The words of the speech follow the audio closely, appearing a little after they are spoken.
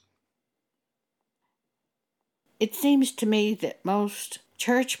It seems to me that most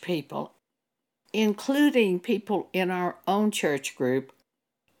church people, including people in our own church group,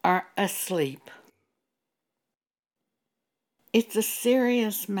 are asleep. It's a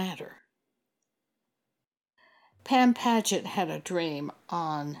serious matter. Pam Paget had a dream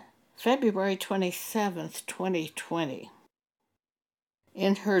on February 27th, 2020.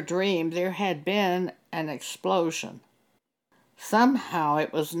 In her dream, there had been an explosion. Somehow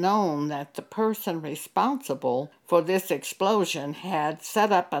it was known that the person responsible for this explosion had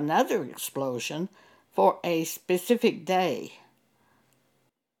set up another explosion for a specific day.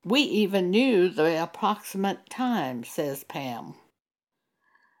 We even knew the approximate time, says Pam.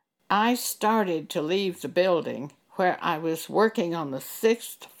 I started to leave the building where I was working on the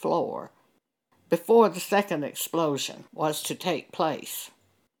 6th floor before the second explosion was to take place.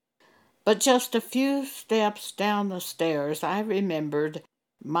 But just a few steps down the stairs, I remembered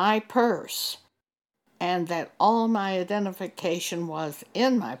my purse and that all my identification was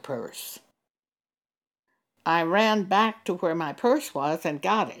in my purse. I ran back to where my purse was and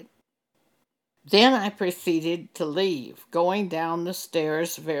got it. Then I proceeded to leave, going down the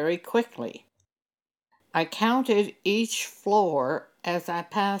stairs very quickly. I counted each floor as I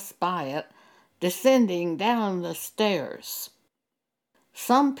passed by it, descending down the stairs.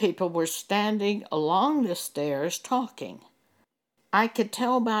 Some people were standing along the stairs talking. I could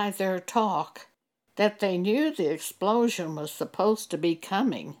tell by their talk that they knew the explosion was supposed to be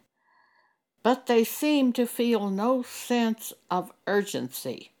coming, but they seemed to feel no sense of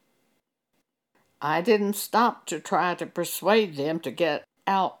urgency. I didn't stop to try to persuade them to get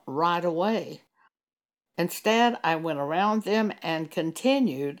out right away. Instead, I went around them and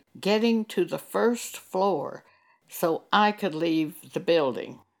continued getting to the first floor so I could leave the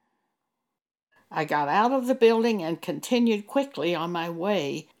building. I got out of the building and continued quickly on my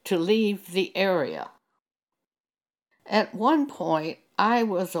way to leave the area. At one point, I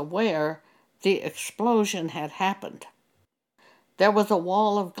was aware the explosion had happened. There was a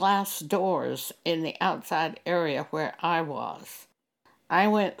wall of glass doors in the outside area where I was. I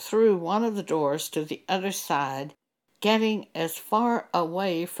went through one of the doors to the other side, getting as far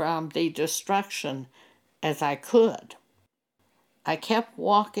away from the destruction as I could. I kept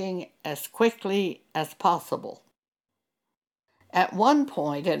walking as quickly as possible. At one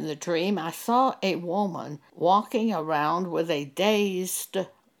point in the dream, I saw a woman walking around with a dazed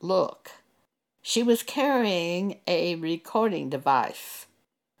look. She was carrying a recording device.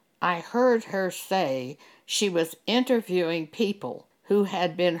 I heard her say she was interviewing people who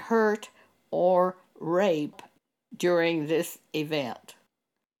had been hurt or raped during this event.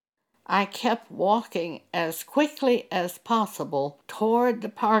 I kept walking as quickly as possible toward the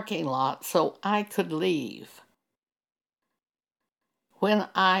parking lot so I could leave. When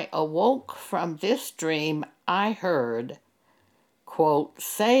I awoke from this dream, I heard, quote,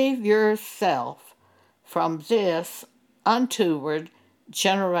 "Save yourself from this untoward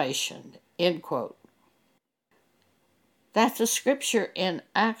generation," end quote. That's a scripture in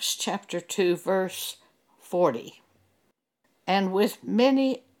Acts chapter 2, verse 40. And with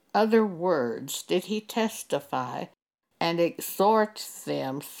many other words did he testify and exhort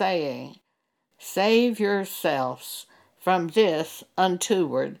them, saying, "Save yourselves from this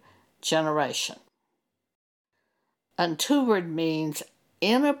untoward generation." Untoward means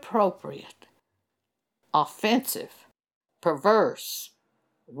inappropriate, offensive, perverse,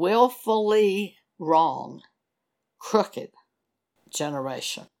 willfully wrong, crooked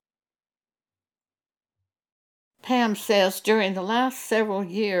generation. Pam says, during the last several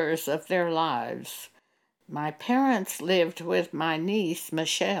years of their lives, my parents lived with my niece,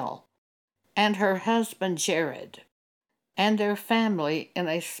 Michelle, and her husband, Jared, and their family in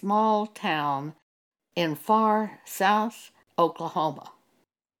a small town in far south Oklahoma.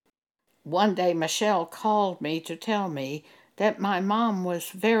 One day, Michelle called me to tell me that my mom was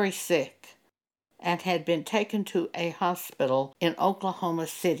very sick and had been taken to a hospital in Oklahoma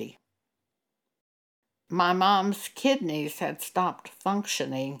City. My mom's kidneys had stopped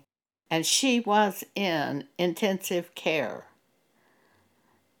functioning, and she was in intensive care.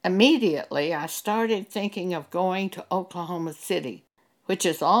 Immediately, I started thinking of going to Oklahoma City, which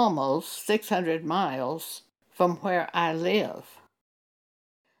is almost 600 miles from where I live.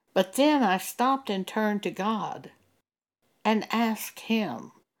 But then I stopped and turned to God and asked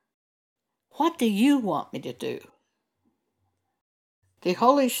Him, "What do you want me to do?" The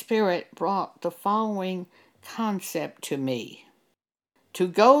Holy Spirit brought the following concept to me. To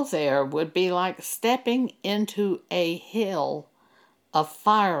go there would be like stepping into a hill of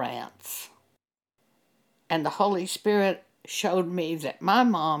fire ants. And the Holy Spirit showed me that my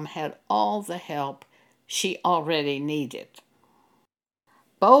mom had all the help she already needed.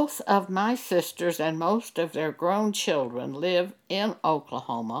 Both of my sisters and most of their grown children live in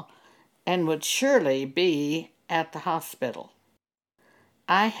Oklahoma and would surely be at the hospital.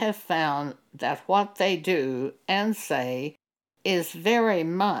 I have found that what they do and say is very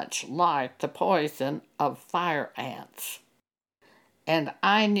much like the poison of fire ants. And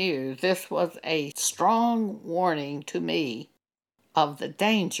I knew this was a strong warning to me of the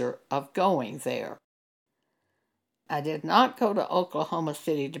danger of going there. I did not go to Oklahoma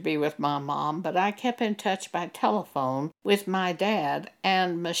City to be with my mom, but I kept in touch by telephone with my dad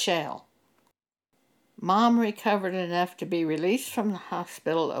and Michelle. Mom recovered enough to be released from the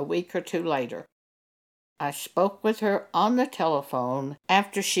hospital a week or two later. I spoke with her on the telephone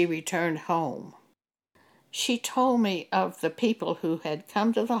after she returned home. She told me of the people who had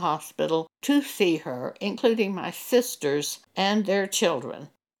come to the hospital to see her, including my sisters and their children.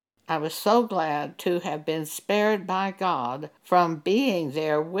 I was so glad to have been spared by God from being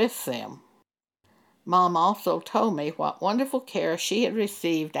there with them. Mom also told me what wonderful care she had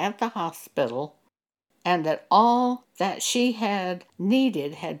received at the hospital and that all that she had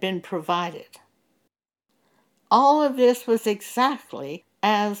needed had been provided. All of this was exactly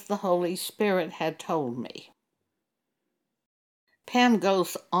as the Holy Spirit had told me. Pam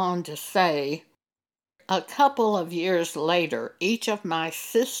goes on to say, a couple of years later, each of my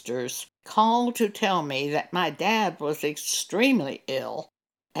sisters called to tell me that my dad was extremely ill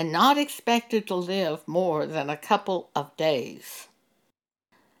and not expected to live more than a couple of days.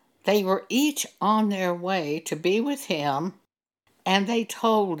 They were each on their way to be with him, and they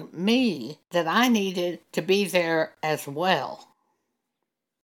told me that I needed to be there as well.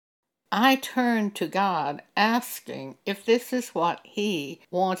 I turned to God asking if this is what He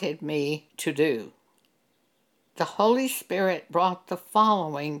wanted me to do. The Holy Spirit brought the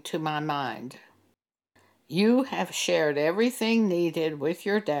following to my mind. You have shared everything needed with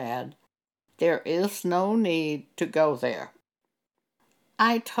your dad. There is no need to go there.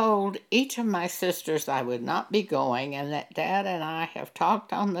 I told each of my sisters I would not be going and that Dad and I have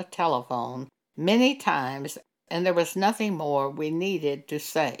talked on the telephone many times and there was nothing more we needed to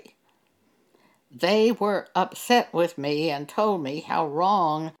say. They were upset with me and told me how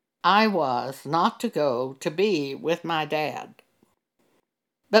wrong I was not to go to be with my dad.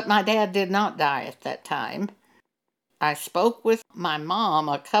 But my dad did not die at that time. I spoke with my mom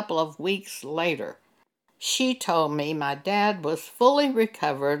a couple of weeks later. She told me my dad was fully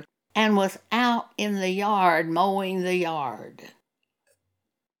recovered and was out in the yard mowing the yard.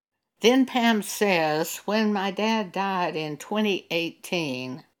 Then Pam says, when my dad died in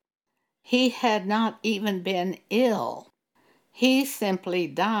 2018, he had not even been ill. He simply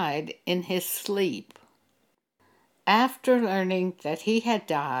died in his sleep. After learning that he had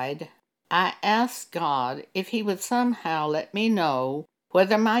died, I asked God if He would somehow let me know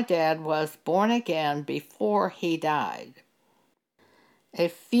whether my dad was born again before he died. A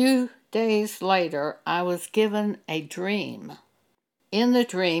few days later, I was given a dream. In the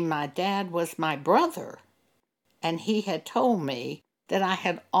dream, my dad was my brother, and he had told me that I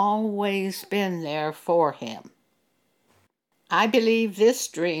had always been there for him. I believe this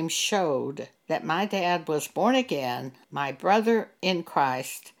dream showed that my dad was born again, my brother in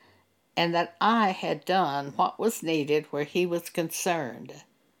Christ, and that I had done what was needed where he was concerned.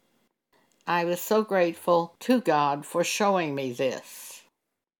 I was so grateful to God for showing me this.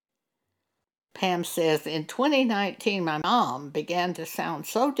 Pam says, in 2019, my mom began to sound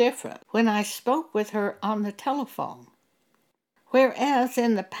so different when I spoke with her on the telephone. Whereas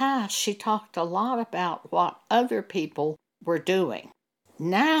in the past she talked a lot about what other people were doing.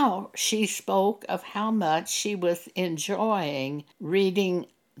 Now she spoke of how much she was enjoying reading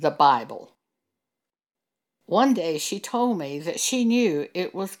the Bible. One day she told me that she knew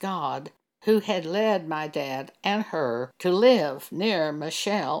it was God who had led my dad and her to live near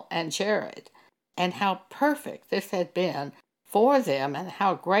Michelle and Jared, and how perfect this had been for them and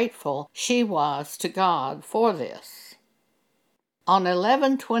how grateful she was to God for this. On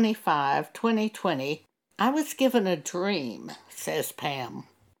 11/25/2020, I was given a dream, says Pam.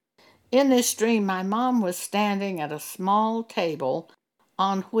 In this dream, my mom was standing at a small table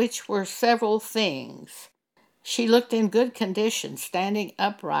on which were several things. She looked in good condition, standing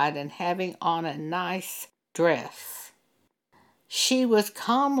upright and having on a nice dress. She was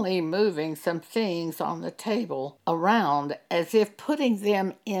calmly moving some things on the table around as if putting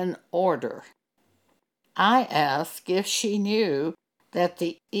them in order. I asked if she knew that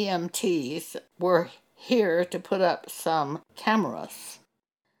the EMTs were here to put up some cameras.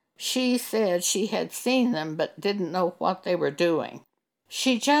 She said she had seen them but didn't know what they were doing.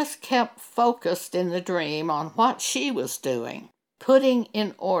 She just kept focused in the dream on what she was doing, putting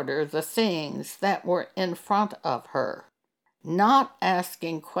in order the things that were in front of her, not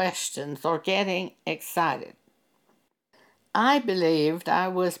asking questions or getting excited. I believed I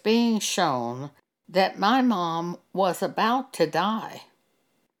was being shown that my mom was about to die,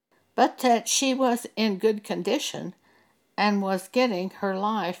 but that she was in good condition and was getting her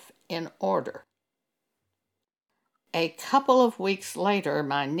life in order. A couple of weeks later,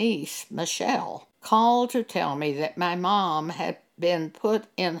 my niece, Michelle, called to tell me that my mom had been put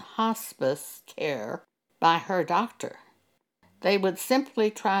in hospice care by her doctor. They would simply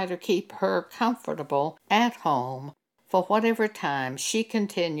try to keep her comfortable at home for whatever time she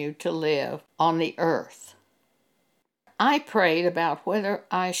continued to live on the earth. I prayed about whether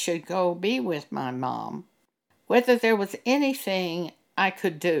I should go be with my mom, whether there was anything I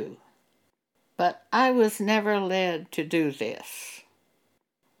could do, but I was never led to do this.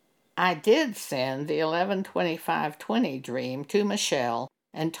 I did send the 11/25/20 dream to Michelle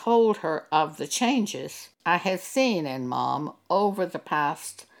and told her of the changes I had seen in Mom over the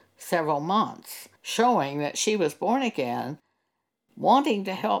past several months, showing that she was born again, wanting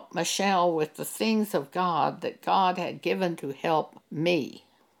to help Michelle with the things of God that God had given to help me.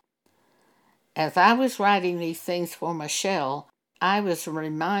 As I was writing these things for Michelle, I was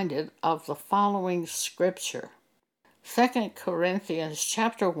reminded of the following scripture. 2 Corinthians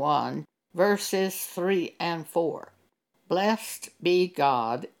chapter 1, verses 3 and 4. Blessed be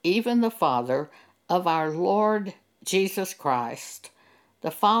God, even the Father of our Lord Jesus Christ, the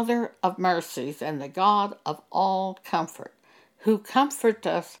Father of mercies and the God of all comfort, who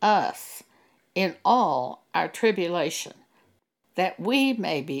comforteth us in all our tribulation, that we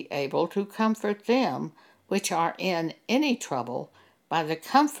may be able to comfort them which are in any trouble by the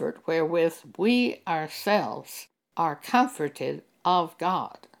comfort wherewith we ourselves are comforted of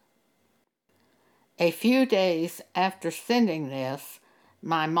God. A few days after sending this,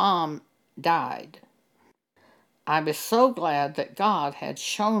 my mom died. I was so glad that God had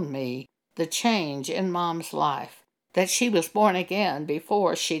shown me the change in Mom's life, that she was born again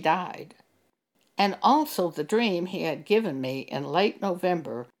before she died. And also the dream he had given me in late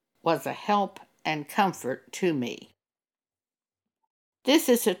November was a help and comfort to me. This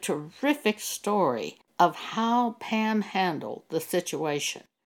is a terrific story of how Pam handled the situation.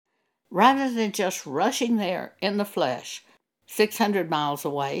 Rather than just rushing there in the flesh, 600 miles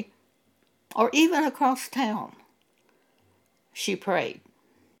away, or even across town, she prayed,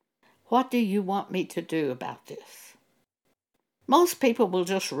 "What do you want me to do about this?" Most people will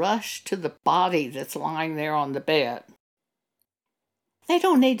just rush to the body that's lying there on the bed. They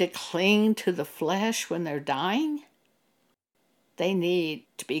don't need to cling to the flesh when they're dying. They need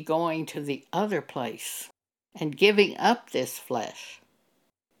to be going to the other place and giving up this flesh.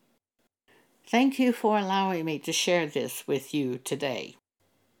 Thank you for allowing me to share this with you today.